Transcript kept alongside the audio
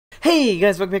Hey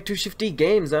guys, welcome back to Shifty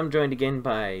Games. I'm joined again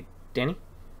by Danny.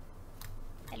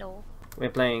 Hello. We're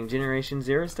playing Generation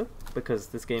Zero still, because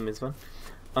this game is fun.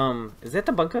 Is that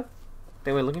the bunker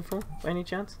that we're looking for, by any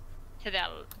chance?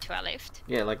 To our left.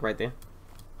 Yeah, like right there.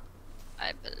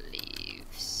 I believe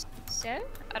so.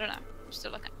 I don't know. I'm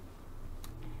still looking.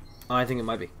 Oh, I think it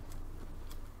might be.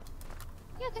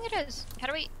 Yeah, I think it is. How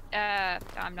do we...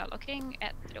 I'm not looking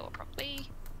at the door properly.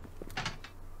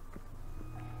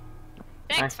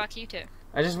 Thanks, fuck you too.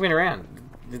 I just went around.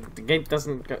 The gate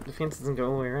doesn't go, the fence doesn't go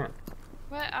all the way around.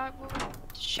 Well, I will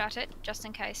shut it, just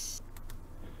in case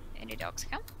any dogs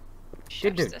come. Good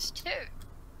Shuts dude. this too.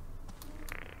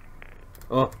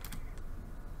 Oh.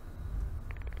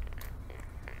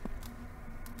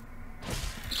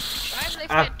 I've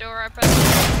left Ah. that door open.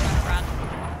 I'm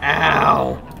gonna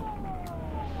Ow!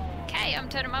 run. Okay, I'm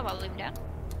turning my volume down.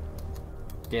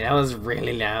 Yeah, that was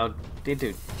really loud. Dead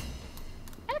dude.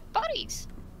 And bodies.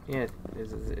 Yeah,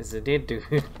 it's a dead dude.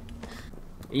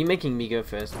 Are you making me go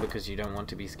first because you don't want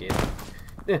to be scared?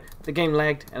 The game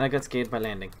lagged and I got scared by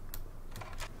landing.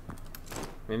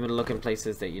 Remember to look in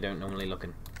places that you don't normally look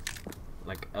in.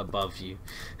 Like above you.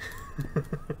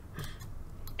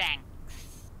 Thanks.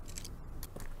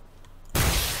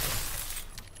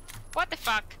 What the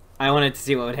fuck? I wanted to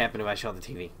see what would happen if I shot the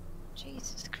TV.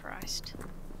 Jesus Christ.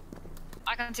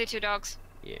 I can see two dogs.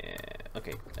 Yeah,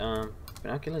 okay.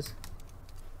 Binoculars.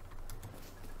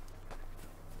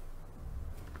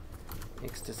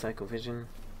 Extra cycle vision.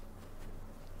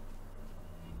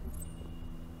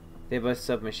 They're both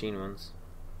submachine ones.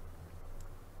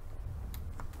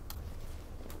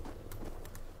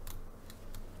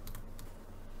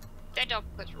 That dog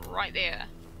was right there.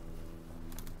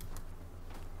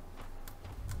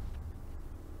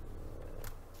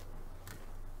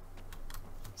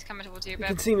 He's coming towards you, It babe.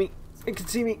 can see me. It can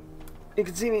see me. It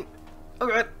can see me. Oh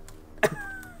god.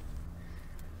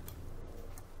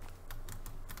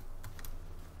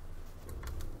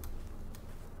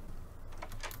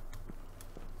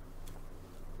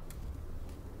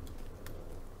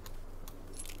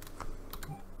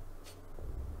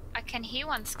 I can hear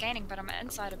one scanning, but I'm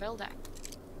inside a building.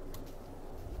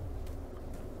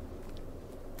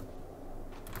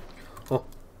 Oh.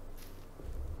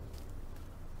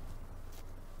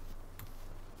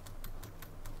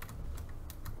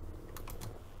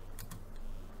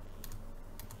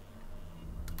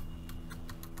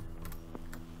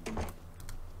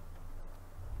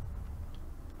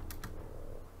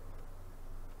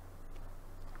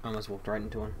 I almost walked right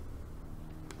into one.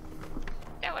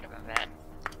 That would have been bad.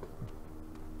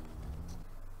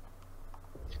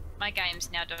 My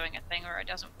game's now doing a thing where it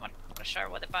doesn't want to show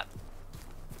with it, but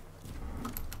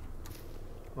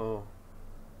Oh.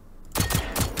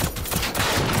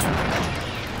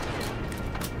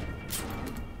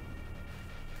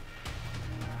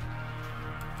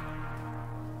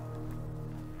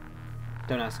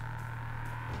 Don't ask.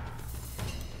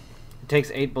 It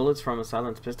takes 8 bullets from a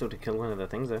silenced pistol to kill one of the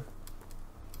things, though.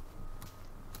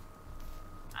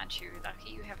 aren't you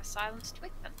lucky you have a silenced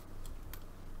weapon?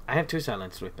 I have 2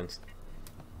 silenced weapons.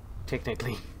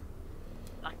 Technically.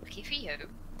 Lucky for you.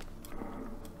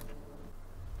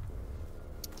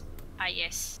 Ah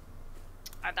yes.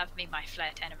 I love me my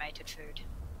flat animated food.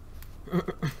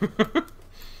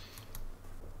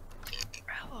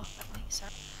 Oh,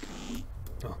 sorry.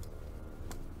 Oh,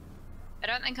 I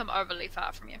don't think I'm overly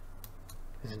far from you.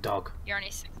 there's a dog. You're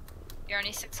only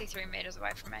 63 meters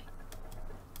away from me.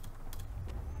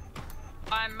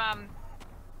 I'm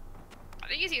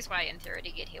the easiest way in theory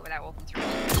to get here without walking through.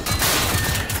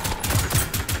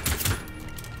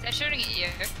 Is that shooting at you?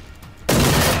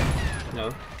 No.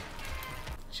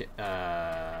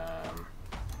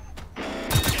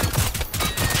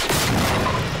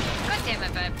 God damn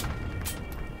it, babe.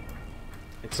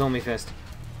 It saw me first.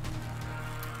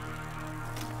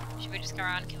 Should we just go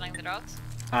around killing the dogs?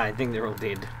 I think they're all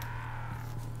dead.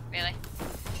 Really?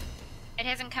 It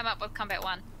hasn't come up with combat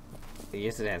 1.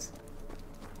 Yes, it has.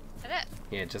 Is it?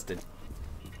 Yeah, it just did.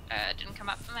 It didn't come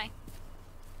up for me.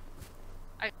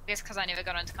 I guess because I never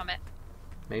got into combat.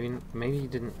 Maybe you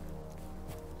didn't.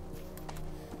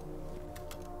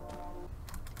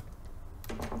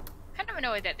 Kind of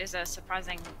annoyed that there's a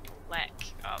surprising lack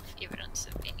of evidence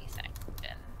of anything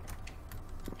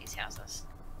in these houses.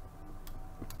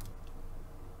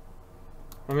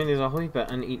 I mean, there's a whole heap of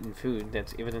uneaten food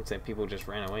that's evidence that people just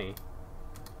ran away.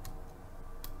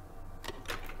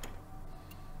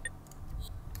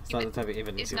 It's not the type of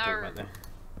evidence There's you're no talking about there.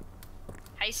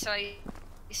 hastily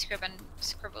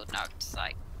scribbled notes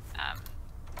like,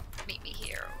 meet me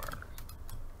here or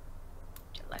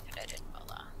dilapidated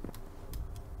Mola.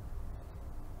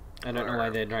 I don't know why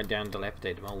they'd write down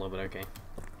dilapidated molar, but okay.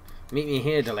 Meet me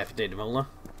here, dilapidated molar.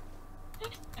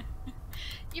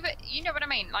 Yeah, but you know what I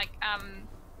mean. Like,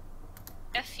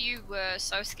 if you were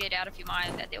so scared out of your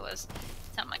mind that there was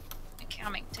something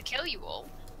coming to kill you all,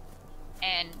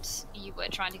 and you were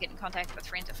trying to get in contact with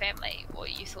friends or family, or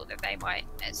you thought that they might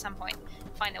at some point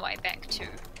find their way back to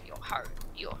your home,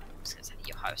 your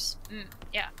house,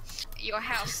 your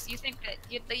house, you think that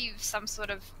you'd leave some sort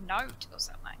of note or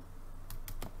something?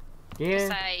 Yeah. To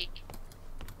say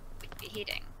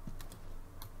beheading.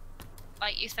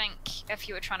 Like, you think if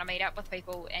you were trying to meet up with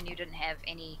people and you didn't have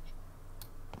any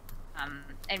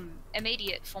an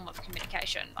immediate form of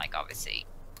communication, like obviously,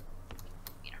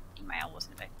 you know, email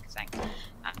wasn't a big thing.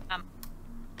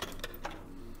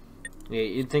 Yeah,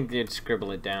 you'd think they'd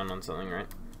scribble it down on something, right?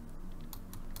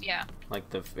 Yeah. Like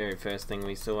the very first thing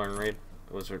we saw and read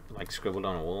was like scribbled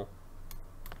on a wall.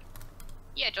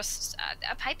 Yeah, just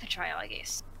a paper trail, I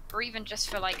guess. Or even just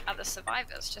for like other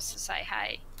survivors, just to say,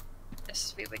 hey, this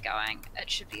is where we're going. It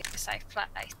should be a safe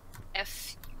place.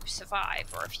 If you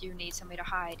survive, or if you need somewhere to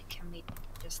hide, can we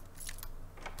just...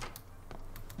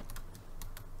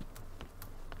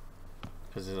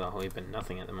 Because there's a whole heap of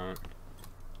nothing at the moment.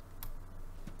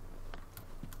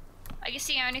 I guess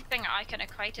the only thing I can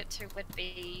equate it to would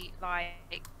be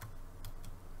like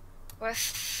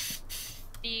with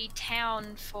the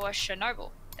town for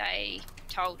Chernobyl. They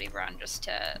told everyone just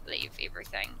to leave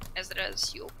everything as it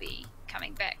is, you'll be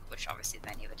coming back, which obviously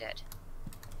they never did.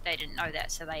 They didn't know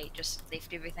that, so they just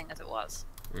left everything as it was.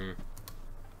 Mm.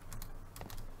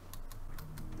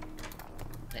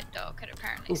 That dog could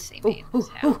apparently see me in his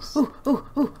house.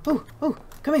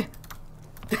 Come here!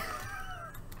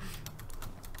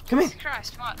 Come here! Jesus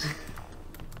Christ, what?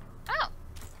 Oh!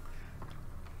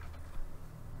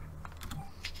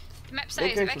 The map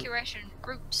says evacuation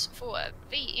routes for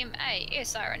VMA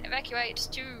siren. Evacuate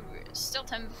to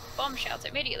Stilton bomb shelter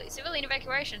immediately. Civilian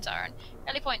evacuation siren.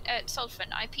 Rally point at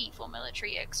Saltfin IP for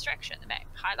military extraction. The map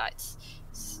highlights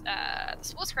the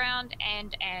sports ground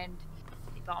and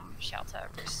the bomb shelter.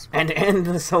 And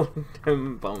the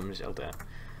Saltfin bomb shelter.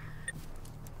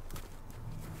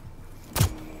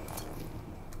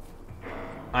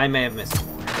 I may have missed.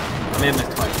 I may have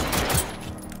missed twice.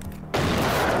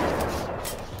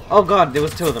 Oh god, there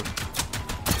was two of them.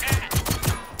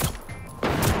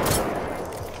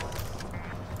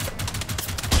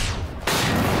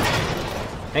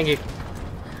 Thank you.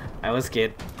 I was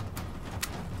scared.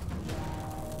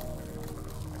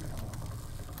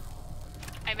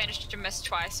 I managed to miss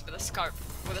twice with a scope,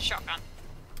 with a shotgun.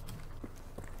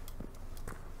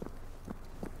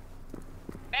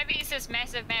 Maybe it's this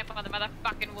massive map on the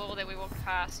motherfucking wall that we walked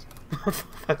past.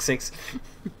 Fuck's sakes.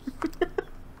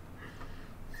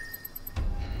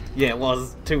 Yeah, it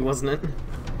was. Two, wasn't it?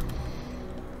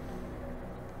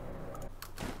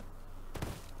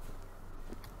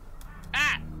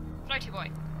 Ah! Floaty boy.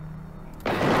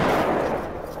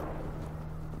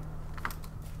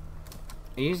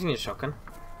 Are you using a shotgun?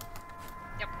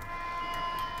 Yep.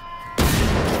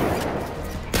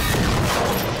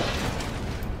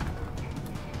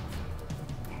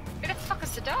 Where the fuck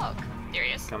is the dog? There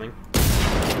he is. Coming.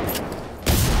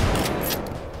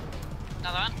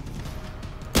 Another one.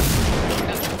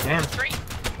 Damn. Three.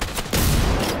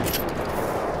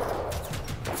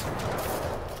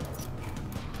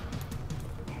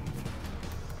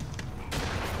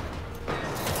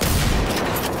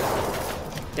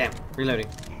 Damn. Reloading.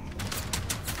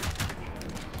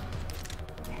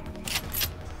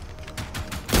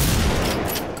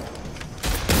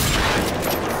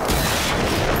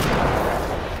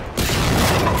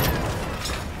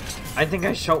 I think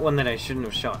I shot one that I shouldn't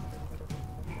have shot.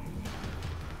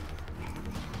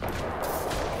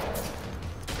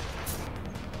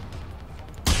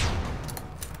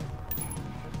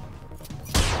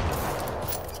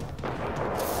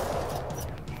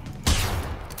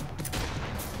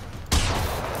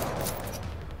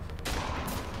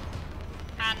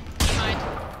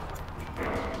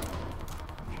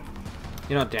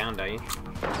 You're not downed, are you?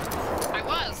 I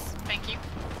was, thank you.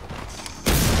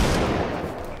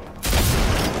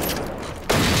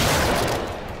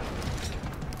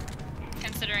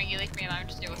 Considering you left me alone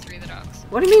to deal with 3 of the dogs.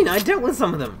 What do you mean? I dealt with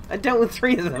some of them. I dealt with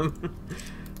 3 of them.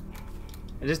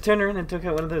 I just turned around and took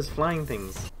out one of those flying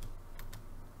things.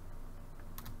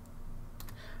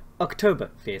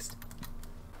 Oktoberfest.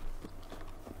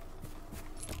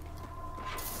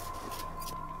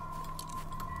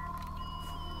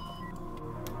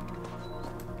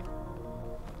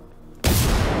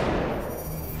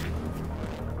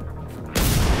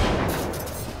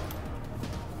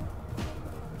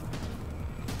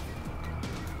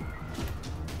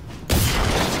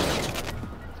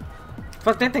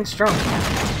 Fuck, that thing's strong.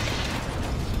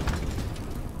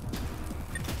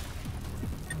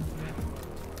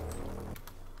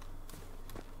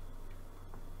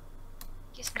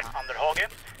 Guess not. Underhage,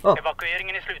 Oh.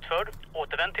 evakueringen är slutförd.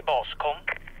 Återvänd till bas, kom.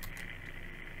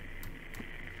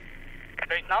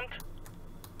 Löjtnant,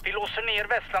 vi låser ner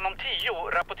vässlan om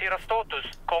 10. Rapportera status,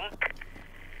 kom.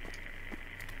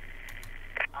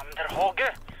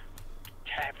 Underhage.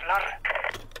 Jävlar.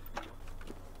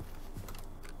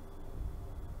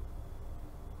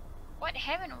 What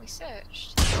haven't we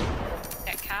searched?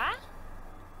 That car?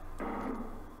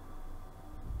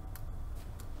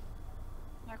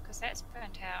 No, because that's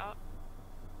burnt out.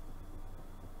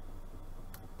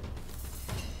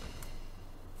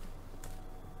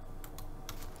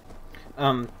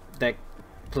 That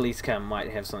police car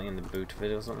might have something in the boot of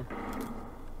it or something.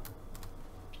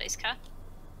 Police car?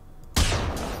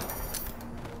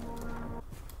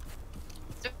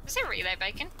 Is it relay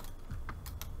bacon?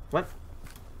 What?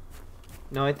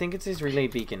 No, I think it says relay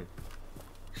beacon.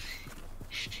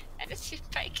 I just said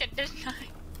bacon, didn't I?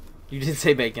 You did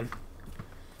say bacon.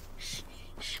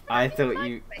 I thought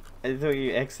like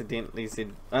you accidentally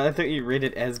said. I thought you read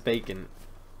it as bacon.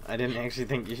 I didn't actually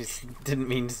think you didn't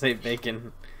mean to say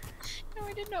bacon. No,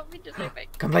 I did not mean to say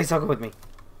bacon. Come play soccer with me.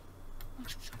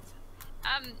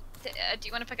 Do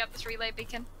you want to pick up this relay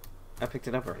beacon? I picked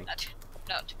it up already.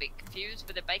 Not to be confused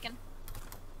with the bacon.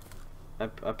 I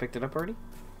picked it up already?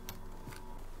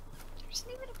 There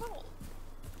isn't even a ball.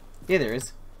 Yeah, there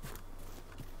is.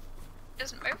 It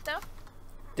doesn't move though.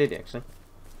 Did actually.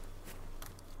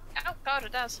 Oh god,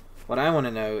 it does. What I want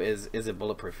to know is it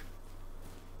bulletproof?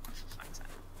 Oh, for fuck's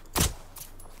sake.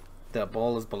 The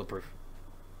ball is bulletproof.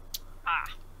 Ah.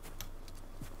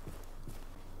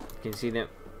 Can you see that?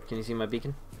 Can you see my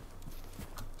beacon?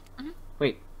 Mhm.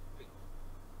 Wait.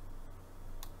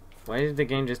 Why did the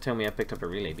game just tell me I picked up a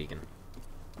relay beacon?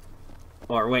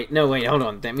 Or wait, no, wait, hold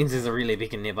on. That means there's a relay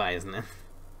beacon nearby, isn't it?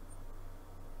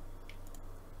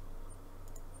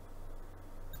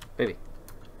 Baby,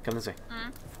 come this way.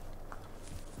 Mm.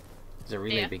 There's a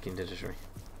relay Yeah. beacon to destroy.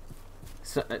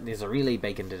 So, there's a relay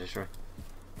bacon to destroy.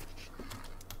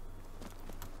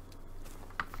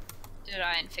 Did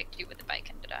I infect you with the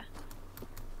bacon, did I?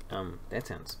 That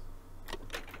sounds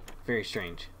very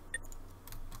strange.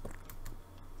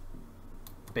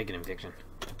 Bacon infection.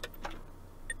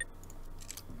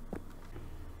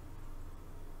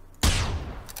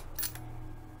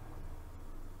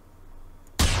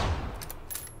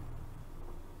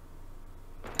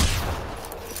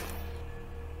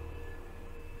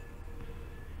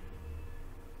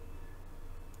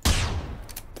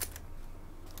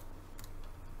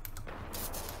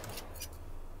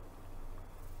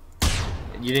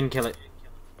 You didn't kill it.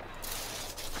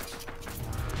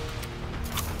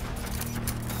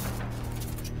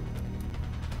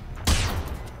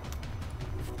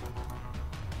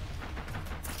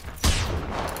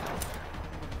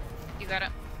 You got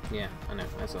it. Yeah, I know,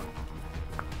 I saw.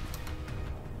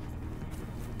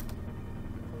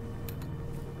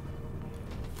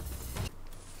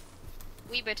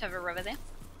 Wee bit of a river there.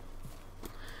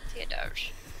 See a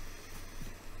doge.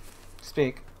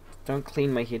 Speak. Don't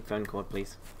clean my headphone cord,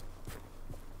 please.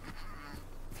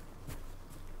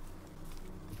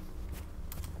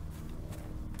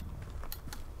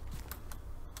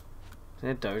 Is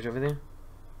that Doge over there?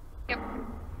 Yep.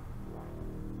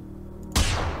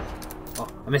 Oh,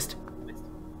 I missed.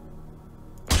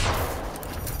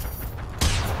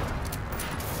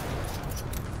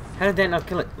 How did that not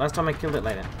kill it? Last time I killed it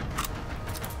later.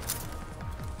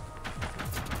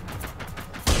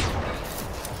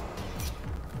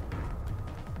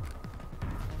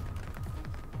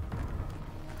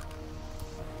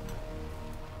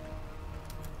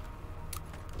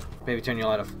 Baby, turn your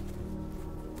light off.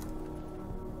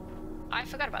 I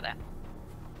forgot about that.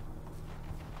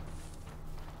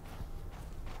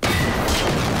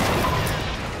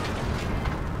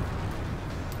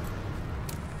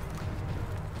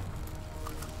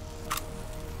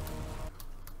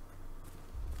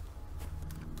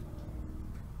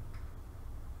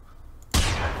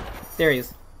 There he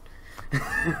is. I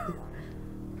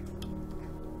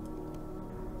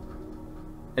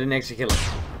didn't actually kill him.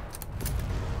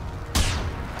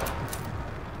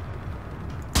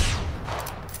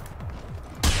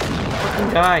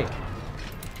 Fucking die.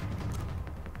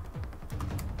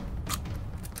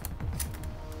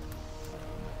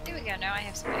 There we go, now I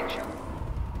have some extra.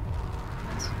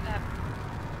 Let's,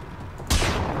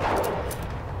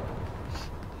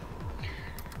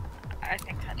 I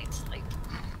think I need sleep.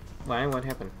 Why? What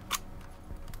happened?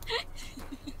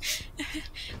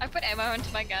 I put ammo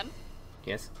into my gun.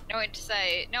 Yes. I went to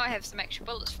say, now I have some extra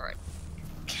bullets for it.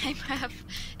 came up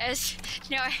as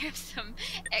now I have some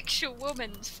actual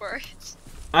women's for it.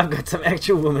 I've got some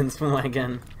actual women's for my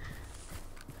gun.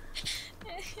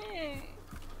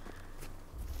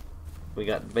 We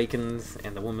got bacons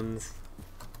and the woman's.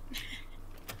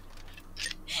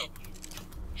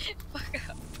 Fuck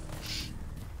up.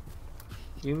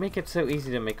 You make it so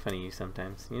easy to make fun of you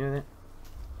sometimes. You know that?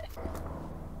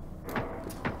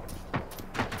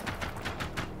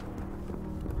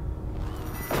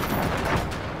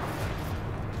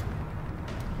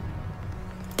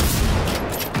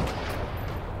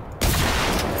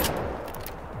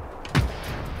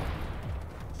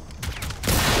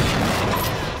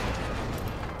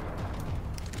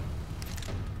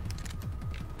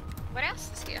 What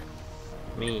else is here?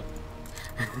 Me.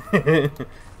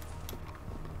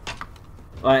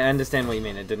 Well, I understand what you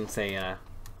mean. It didn't say,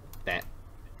 that.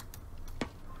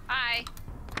 Hi.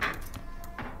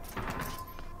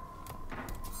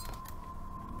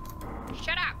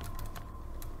 Shut up.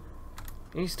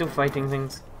 Are you still fighting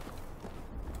things?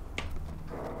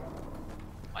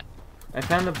 What? I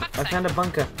found a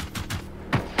bunker.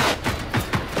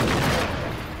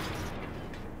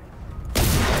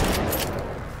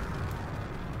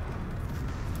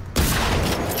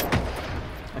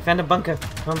 I found a bunker.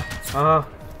 Come. Oh.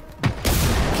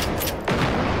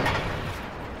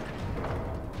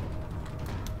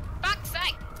 Fuck's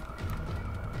sake.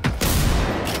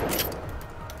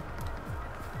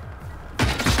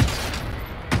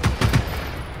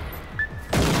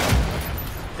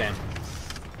 Damn.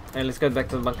 Hey, let's go back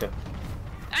to the bunker.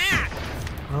 Ah!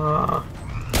 Oh.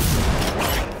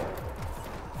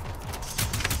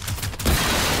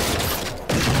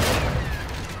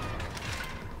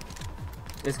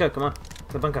 Let's go, come on.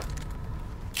 To the bunker. Ah!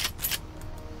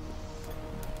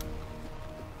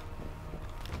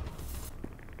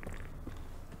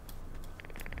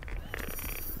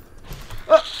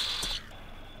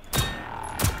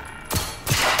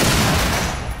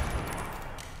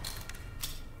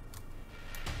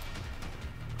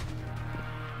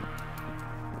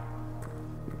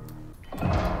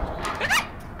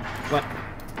 What?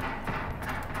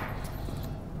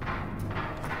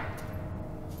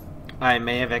 I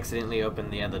may have accidentally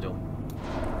opened the other door.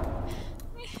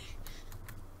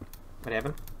 What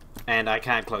happened? And I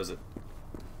can't close it.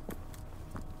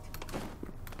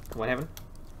 What happened?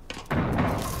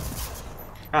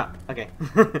 Ah, okay.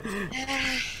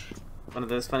 One of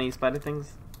those funny spider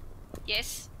things?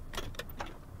 Yes.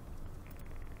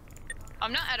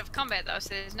 I'm not out of combat though, so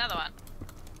there's another one.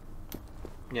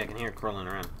 Yeah, I can hear it crawling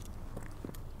around.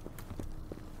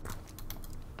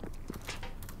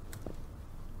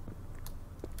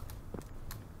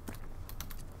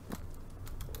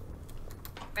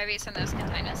 Maybe it's in those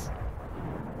containers.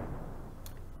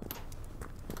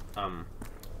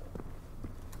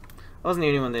 I wasn't the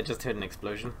only one that just heard an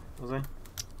explosion, was I?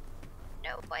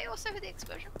 No, I also heard the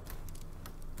explosion.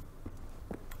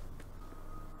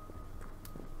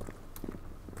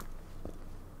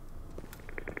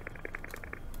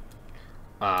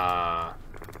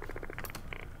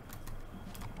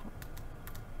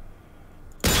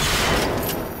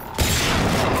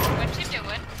 What you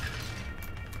doing?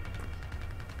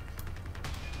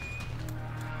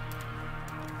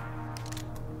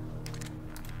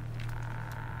 Ah!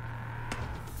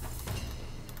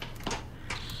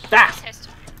 Test.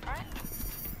 Alright.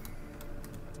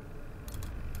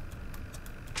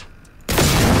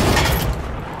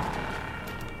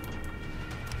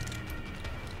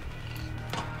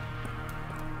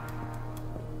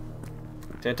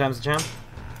 Third time's the charm?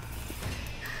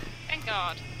 Thank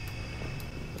God.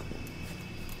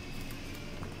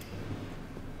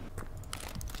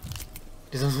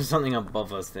 There's also something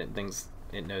above us that thinks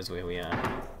it knows where we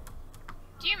are.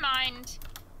 Do you mind?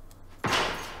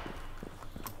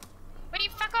 Will you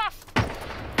fuck off?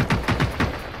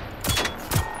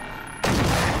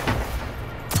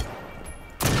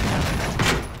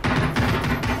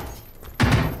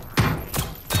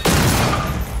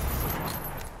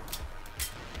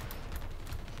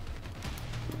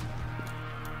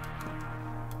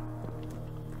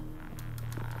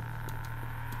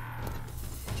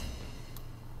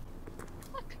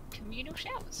 Look, communal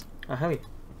showers. Oh, hell yeah.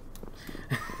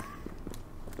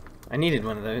 I needed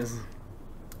one of those.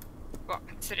 What,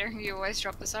 considering you always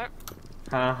drop the soap?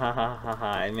 Ha ha ha ha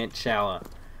ha, I meant shower.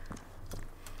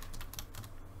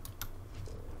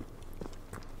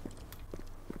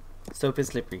 Soap is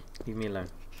slippery. Leave me alone.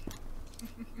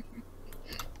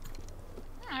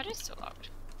 Oh, it is still locked.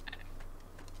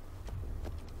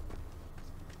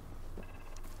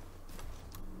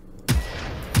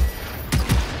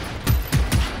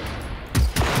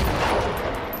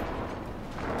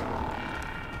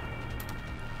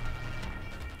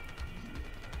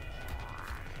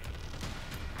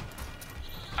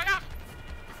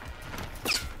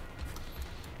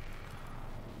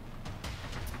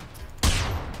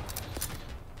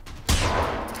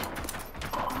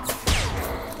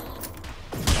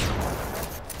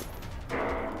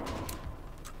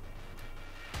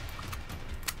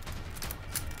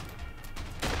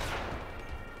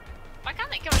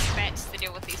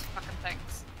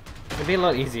 It'd be a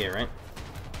lot easier, right?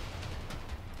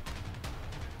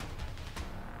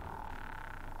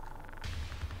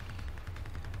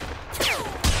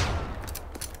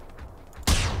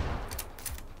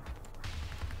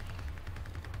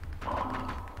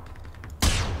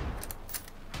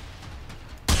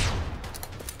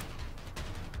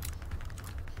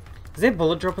 Is there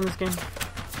bullet drop in this game?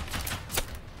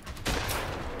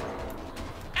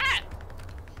 Ah!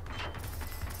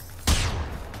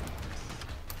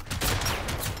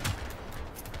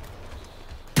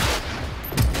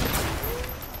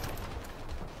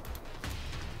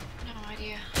 No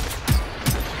idea.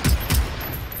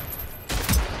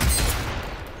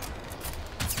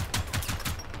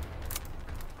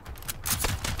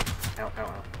 Ow, ow,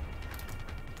 ow.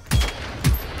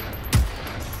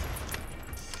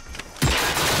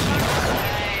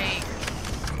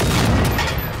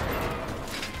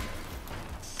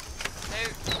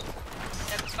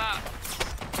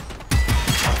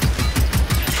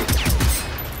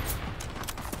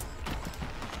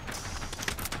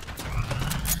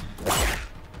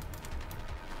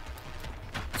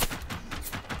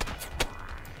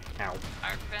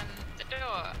 Open the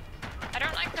door. I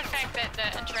don't like the fact that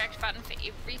the interact button for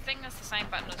everything is the same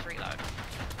button as reload.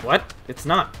 What? It's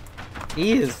not.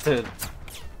 E is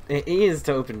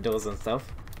to open doors and stuff.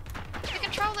 You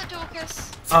control the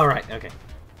Dorcas. Alright, okay.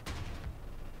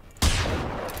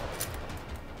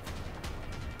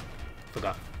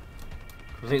 Forgot.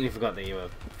 Completely forgot that you were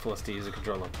forced to use a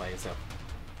controller by yourself.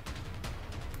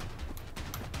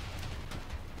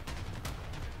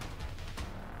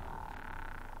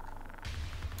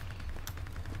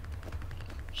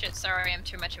 Shit, sorry, I'm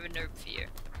too much of a noob for you.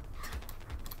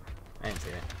 I didn't see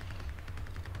that.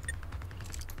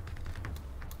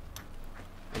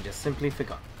 I just simply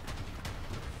forgot.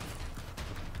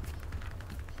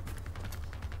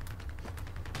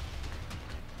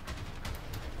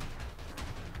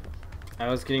 I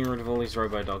was getting rid of all these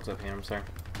robo dogs up here, I'm sorry.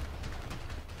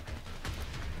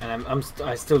 And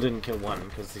I still didn't kill one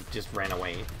because he just ran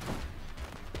away.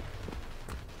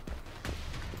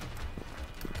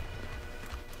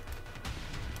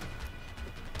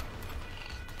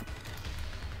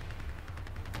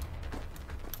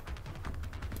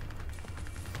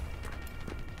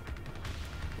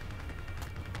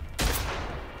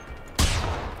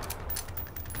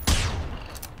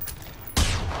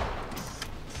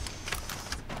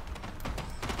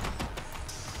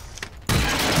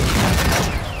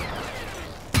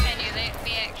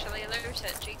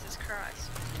 Jesus Christ.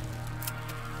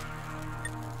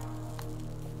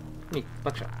 Neat,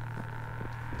 buckshot.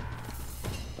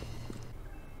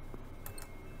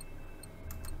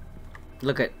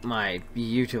 Look at my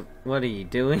beautiful. What are you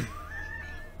doing?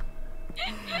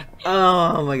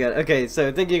 Oh my god. Okay,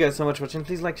 so thank you guys so much for watching.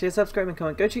 Please like, share, subscribe, and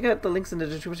comment. Go check out the links in the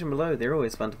description below. They're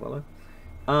always fun to follow.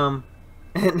 And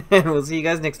we'll see you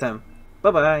guys next time.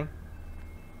 Bye bye.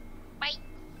 Bye.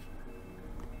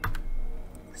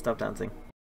 Stop dancing.